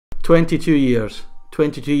22 years.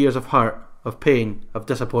 22 years of hurt, of pain, of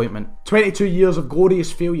disappointment. 22 years of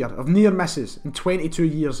glorious failure, of near misses, and 22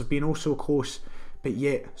 years of being oh so close, but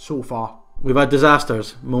yet so far. We've had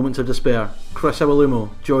disasters, moments of despair, Chris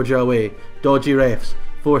Iwelumo, Georgia away, dodgy refs,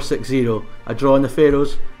 4-6-0, a draw in the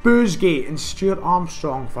Faroes, Boozegate and Stuart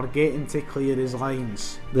Armstrong forgetting to clear his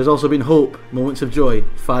lines. There's also been hope, moments of joy,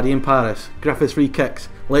 Faddy in Paris, Griffiths free kicks,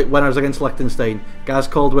 late winners against Liechtenstein, Gaz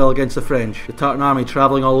Caldwell against the French, the Tartan Army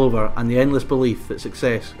travelling all over, and the endless belief that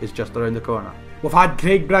success is just around the corner. We've had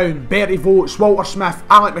Craig Brown, Bertie Votes, Walter Smith,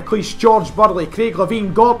 Alec McLeish, George Burley, Craig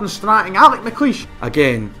Levine, Gordon Stratting, Alec McLeish.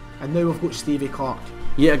 Again. And now we've got Stevie Clark.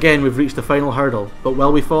 Yet again we've reached the final hurdle, but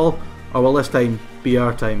will we fall, or will this time be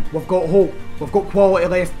our time? We've got hope, we've got quality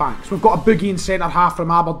left backs, we've got a boogie in centre half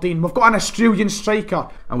from Aberdeen, we've got an Australian striker.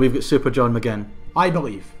 And we've got Super John McGinn. I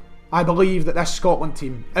believe that this Scotland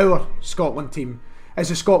team, our Scotland team,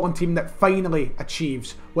 is a Scotland team that finally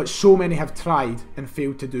achieves what so many have tried and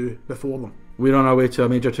failed to do before them. We're on our way to a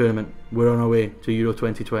major tournament, we're on our way to Euro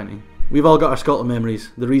 2020. We've all got our Scotland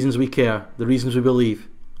memories, the reasons we care, the reasons we believe.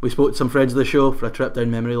 We spoke to some friends of the show for a trip down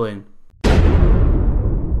memory lane.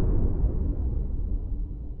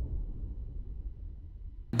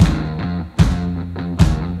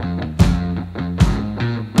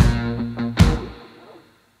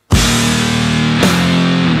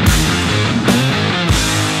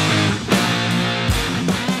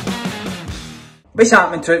 What's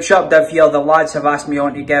happening, troops? Sharp Div here. The lads have asked me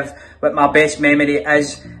on to give what my best memory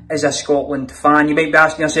is as a Scotland fan. You might be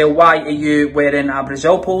asking yourself, why are you wearing a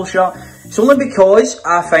Brazil polo shirt? It's only because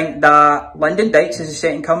I think that Lyndon Dykes is the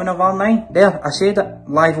second coming of R9. There, I said it,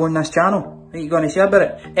 live on this channel. What are you going to say about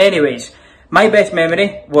it? Anyways, my best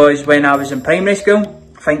memory was when I was in primary school.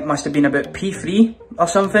 I think it must have been about P3 or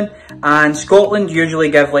something. And Scotland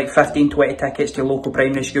usually give like 15-20 tickets to local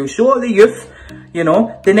primary schools. So the youth, you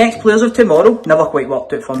know, the next players of tomorrow, never quite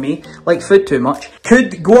worked out for me, like food too much,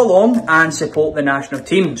 could go along and support the national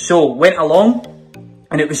team. So went along,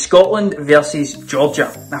 and it was Scotland versus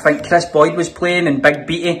Georgia. I think Chris Boyd was playing and Big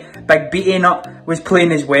Beatty Nut was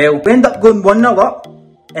playing as well. We end up going 1-0 up,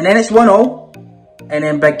 and then it's 1-0, and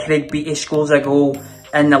then Big Craig Beatty scores a goal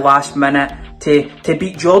in the last minute to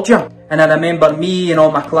beat Georgia. And I remember me and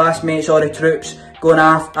all my classmates, all the troops, going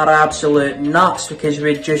after absolute nuts because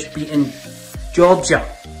we'd just beaten Georgia.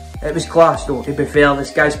 It was class though, to be fair. The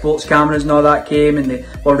Sky Sports cameras and all that came and they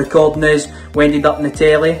were recording us. We ended up in the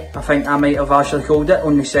telly. I think I might have actually called it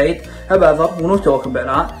on the side. However, we'll not talk about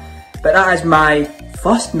that. But that is my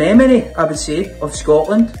first memory, I would say, of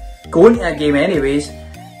Scotland. Going to a game anyways,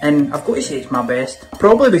 and I've got to say it's my best. I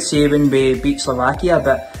probably would say when we beat Slovakia,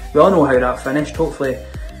 but we all know how that finished. Hopefully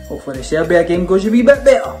the Serbia game goes a wee bit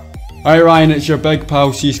better. Alright Ryan, it's your big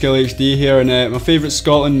pal C-Skill HD here, and my favourite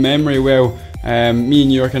Scotland memory, well, me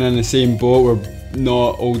and you are kind of in the same boat. We're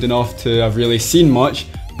not old enough to have really seen much,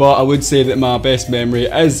 but I would say that my best memory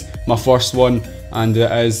is my first one, and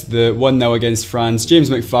it is the 1-0 against France. James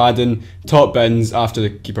McFadden, top bins after the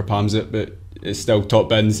keeper palms it, but it's still top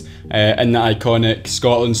bins in the iconic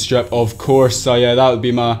Scotland strip, of course. So yeah, that would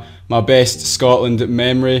be my best Scotland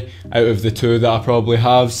memory out of the two that I probably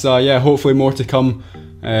have. So yeah, hopefully more to come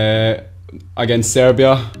against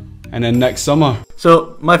Serbia and then next summer.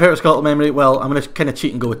 So my favourite Scotland memory, well, I'm going to kind of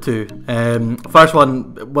cheat and go with two. First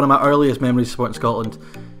one of my earliest memories supporting Scotland,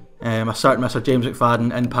 a certain Mr James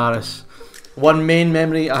McFadden in Paris. One main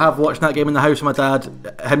memory I have watching that game in the house with my dad,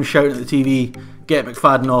 him shouting at the TV, get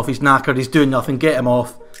McFadden off, he's knackered, he's doing nothing, get him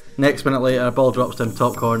off. Next minute later, a ball drops down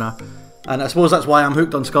top corner. And I suppose that's why I'm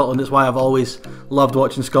hooked on Scotland. It's why I've always loved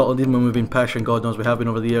watching Scotland, even when we've been pish, and God knows we have been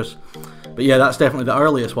over the years. But yeah, that's definitely the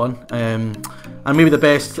earliest one. And maybe the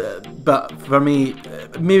best, but for me,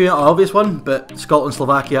 maybe not an obvious one, but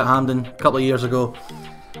Scotland-Slovakia at Hampden a couple of years ago.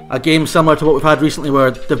 A game similar to what we've had recently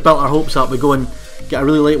where they've built our hopes up. We go and get a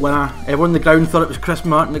really late winner. Everyone on the ground thought it was Chris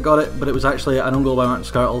Martin that got it, but it was actually an own goal by Martin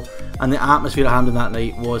Skirtle. And the atmosphere at Hampden that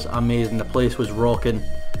night was amazing. The place was rocking.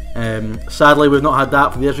 Sadly, we've not had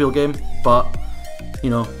that for the Israel game, but you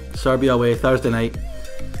know, Serbia away Thursday night.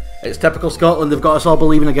 It's typical Scotland. They've got us all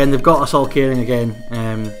believing again. They've got us all caring again.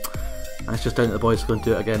 And it's just down to the boys to go and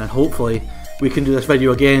do it again. And hopefully, we can do this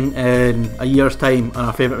video again in a year's time, and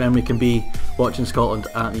our favourite memory can be watching Scotland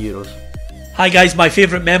at the Euros. Hi guys, my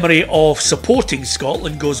favourite memory of supporting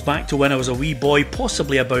Scotland goes back to when I was a wee boy,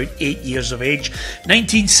 possibly about 8 years of age.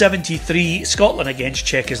 1973, Scotland against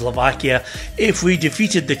Czechoslovakia. If we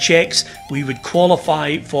defeated the Czechs, we would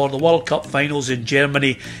qualify for the World Cup finals in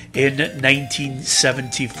Germany in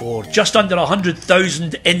 1974. Just under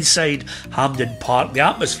 100,000 inside Hampden Park. The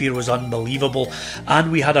atmosphere was unbelievable,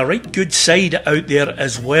 and we had a right good side out there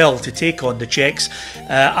as well to take on the Czechs.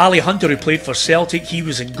 Ali Hunter, who played for Celtic, he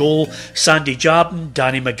was in goal. Sandy Jardine,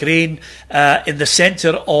 Danny McGrain. In the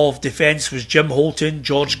centre of defence was Jim Holton,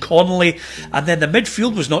 George Connolly, and then the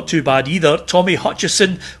midfield was not too bad either. Tommy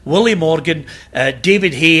Hutchison, Willie Morgan,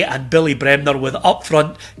 David Hay and Billy Bremner, with up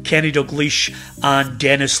front Kenny Dalglish and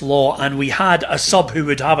Dennis Law. And we had a sub who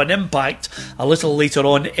would have an impact a little later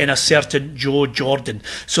on in a certain Joe Jordan.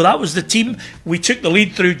 So that was the team. We took the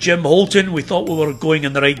lead through Jim Holton. We thought we were going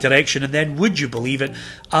in the right direction, and then, would you believe it,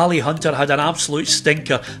 Ali Hunter had an absolute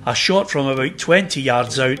stinker, a shot from about 20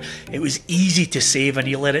 yards out. It was easy to save, and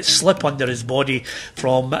he let it slip under his body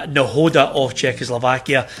from Nahoda of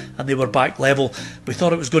Czechoslovakia, and they were back level. We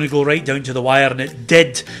thought it was going to go right down to the wire, and it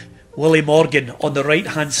did. Willie Morgan on the right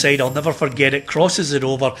hand side, I'll never forget it, crosses it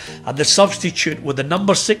over, and the substitute with the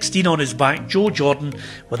number 16 on his back, Joe Jordan,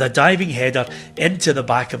 with a diving header into the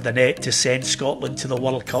back of the net to send Scotland to the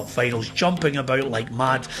World Cup finals, jumping about like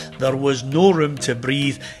mad. There was no room to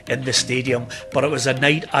breathe in the stadium, but it was a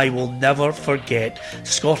night I will never forget.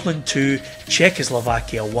 Scotland 2,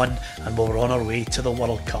 Czechoslovakia 1, and we were on our way to the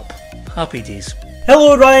World Cup. Happy days.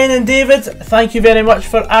 Hello Ryan and David, thank you very much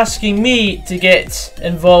for asking me to get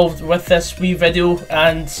involved with this wee video,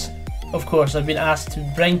 and of course I've been asked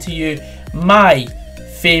to bring to you my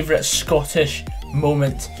favourite Scottish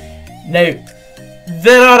moment. Now,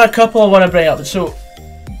 there are a couple I want to bring up, so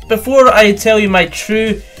before I tell you my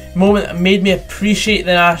true moment that made me appreciate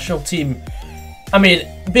the national team, I mean,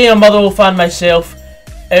 being a Motherwell fan myself,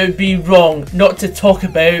 it would be wrong not to talk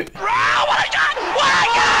about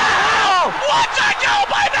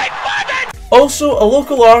also a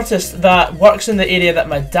local artist that works in the area that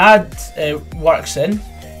my dad works in.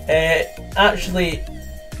 Actually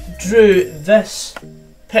drew this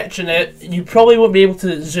picture. Now you probably won't be able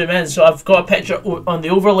to zoom in, so I've got a picture on the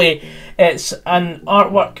overlay. It's an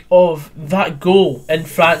artwork of that goal in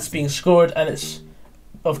France being scored, and it's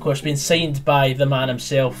of course been signed by the man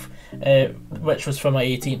himself, which was for my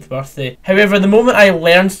 18th birthday. However, the moment I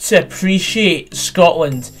learned to appreciate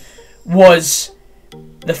Scotland was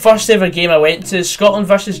the first ever game I went to, Scotland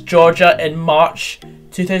versus Georgia in March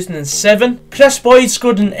 2007. Chris Boyd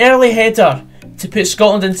scored an early header to put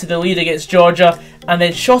Scotland into the lead against Georgia, and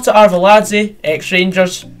then Shota Arveladze,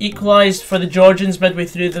 ex-Rangers, equalised for the Georgians midway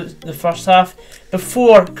through the first half,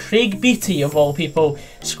 before Craig Beattie, of all people,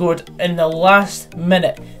 scored in the last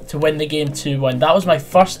minute to win the game 2-1. That was my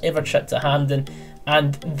first ever trip to Hampden,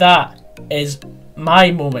 and that is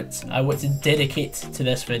my moment I want to dedicate to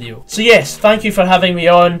this video. So yes, thank you for having me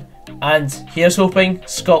on, and here's hoping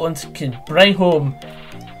Scotland can bring home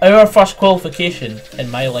our first qualification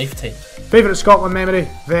in my lifetime. Favourite Scotland memory?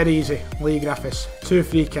 Very easy. Lee Griffiths. 2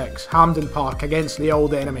 free kicks. Hampden Park against the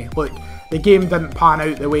old enemy. Look, the game didn't pan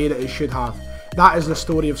out the way that it should have. That is the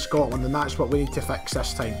story of Scotland, and that's what we need to fix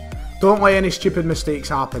this time. Don't let any stupid mistakes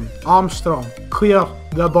happen. Armstrong, clear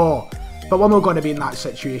the ball. But we're not going to be in that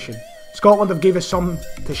situation. Scotland have gave us something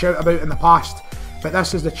to shout about in the past, but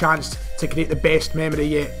this is the chance to create the best memory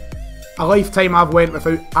yet. A lifetime I've went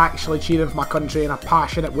without actually cheering for my country in a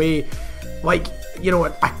passionate way, like, you know,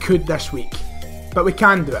 I could this week. But we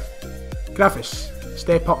can do it. Griffiths,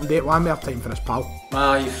 step up and date one more time for us, pal.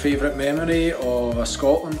 My favourite memory of a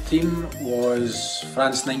Scotland team was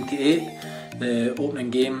France '98, the opening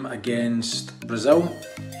game against Brazil.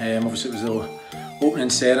 Obviously it was the opening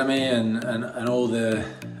ceremony and all the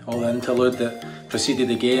interlude that preceded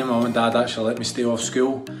the game. Mum and Dad actually let me stay off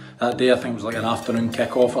school that day. I think it was like an afternoon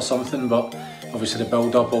kick-off or something, but obviously the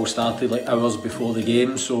build-up all started like hours before the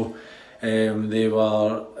game, so they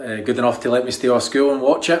were good enough to let me stay off school and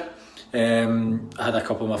watch it. I had a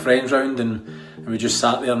couple of my friends round, and we just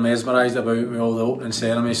sat there mesmerised about all the opening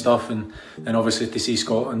ceremony stuff, and obviously to see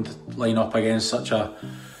Scotland line up against such a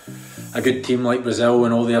good team like Brazil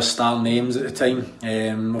and all their star names at the time.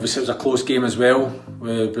 Obviously it was a close game as well,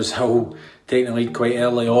 with Brazil taking the lead quite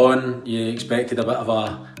early on. You expected a bit of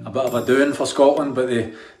a doing for Scotland, but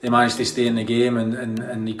they managed to stay in the game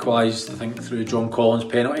and equalised, I think, through John Collins'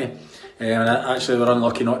 penalty. And actually they were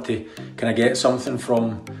unlucky not to kind of get something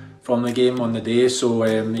from the game on the day. So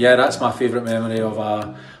yeah, that's my favourite memory of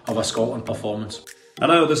a Scotland performance.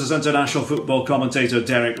 Hello, this is international football commentator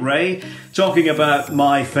Derek Ray talking about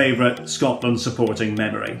my favourite Scotland supporting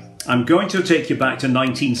memory. I'm going to take you back to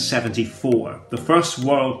 1974, the first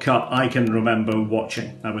World Cup I can remember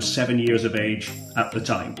watching. I was 7 years of age at the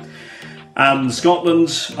time. And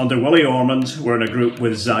Scotland, under Willie Ormond, were in a group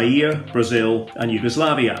with Zaire, Brazil and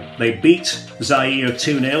Yugoslavia. They beat Zaire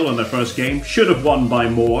 2-0 in their first game, should have won by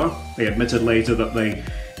more. They admitted later that they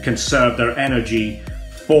conserved their energy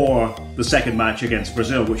for the second match against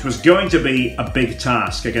Brazil, which was going to be a big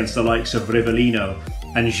task against the likes of Rivellino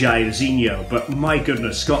and Jairzinho, but my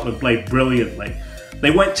goodness, Scotland played brilliantly.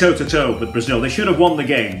 They went toe-to-toe with Brazil. They should have won the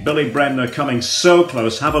game. Billy Bremner coming so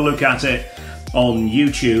close. Have a look at it on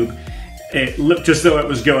YouTube. It looked as though it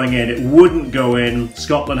was going in. It wouldn't go in.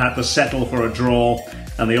 Scotland had to settle for a draw,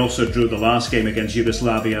 and they also drew the last game against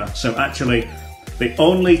Yugoslavia. So actually, the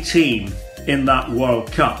only team in that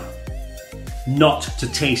World Cup not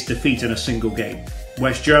to taste defeat in a single game.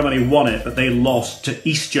 West Germany won it, but they lost to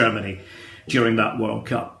East Germany during that World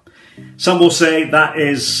Cup. Some will say that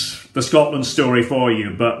is the Scotland story for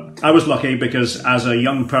you, but I was lucky because as a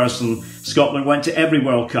young person, Scotland went to every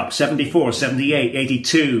World Cup, 74, 78,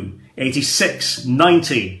 82, 86,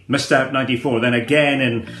 90, missed out 94, then again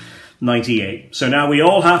in 98. So now we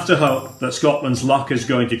all have to hope that Scotland's luck is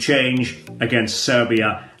going to change against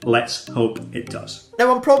Serbia. Let's hope it does.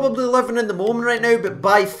 Now, I'm probably living in the moment right now, but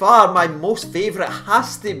by far my most favourite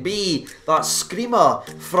has to be that screamer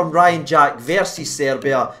from Ryan Jack versus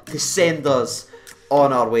Serbia to send us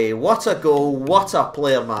on our way. What a goal, what a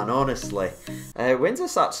player, man, honestly. When's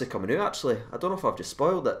this actually coming out, actually? I don't know if I've just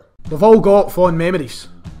spoiled it. We've all got fond memories,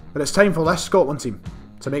 but it's time for this Scotland team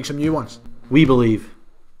to make some new ones. We believe.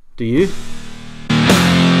 Do you?